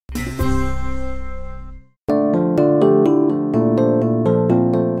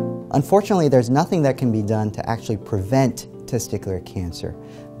Unfortunately, there's nothing that can be done to actually prevent testicular cancer,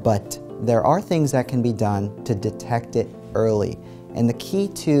 but there are things that can be done to detect it early. And the key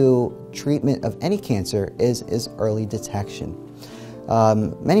to treatment of any cancer is early detection.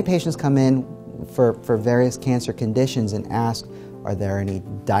 Many patients come in for various cancer conditions and ask, are there any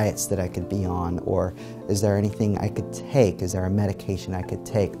diets that I could be on, or is there anything I could take? Is there a medication I could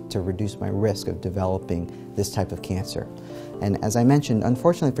take to reduce my risk of developing this type of cancer? And as I mentioned,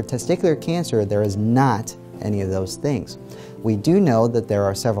 unfortunately for testicular cancer, there is not any of those things. We do know that there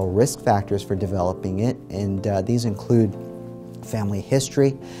are several risk factors for developing it, and these include family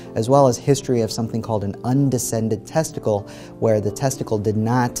history, as well as history of something called an undescended testicle, where the testicle did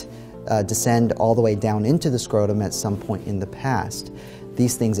not descend all the way down into the scrotum at some point in the past.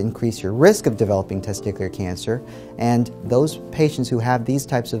 These things increase your risk of developing testicular cancer, and those patients who have these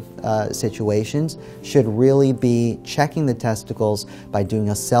types of situations should really be checking the testicles by doing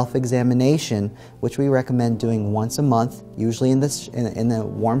a self-examination, which we recommend doing once a month, usually in the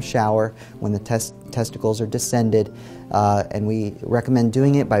warm shower when the testicles are descended, and we recommend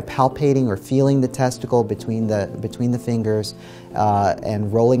doing it by palpating or feeling the testicle between the fingers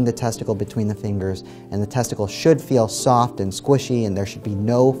and rolling the testicle between the fingers, and the testicle should feel soft and squishy, and there should be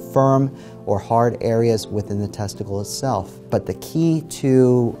no firm or hard areas within the testicle itself. But the key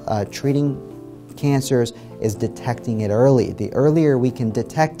to treating cancers is detecting it early. The earlier we can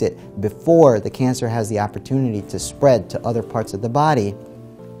detect it before the cancer has the opportunity to spread to other parts of the body,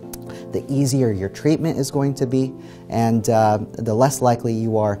 the easier your treatment is going to be, and the less likely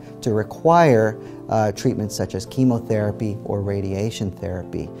you are to require treatments such as chemotherapy or radiation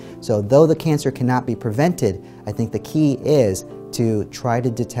therapy. So though the cancer cannot be prevented, I think the key is to try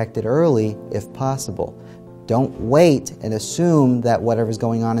to detect it early if possible. Don't wait and assume that whatever's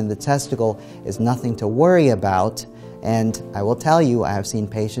going on in the testicle is nothing to worry about. And I will tell you, I have seen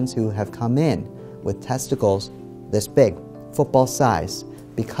patients who have come in with testicles this big, football size,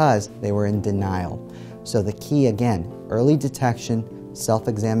 because they were in denial. So the key, again, early detection,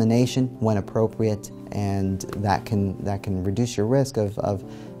 self-examination when appropriate, and that can reduce your risk of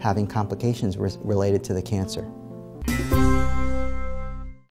having complications related to the cancer.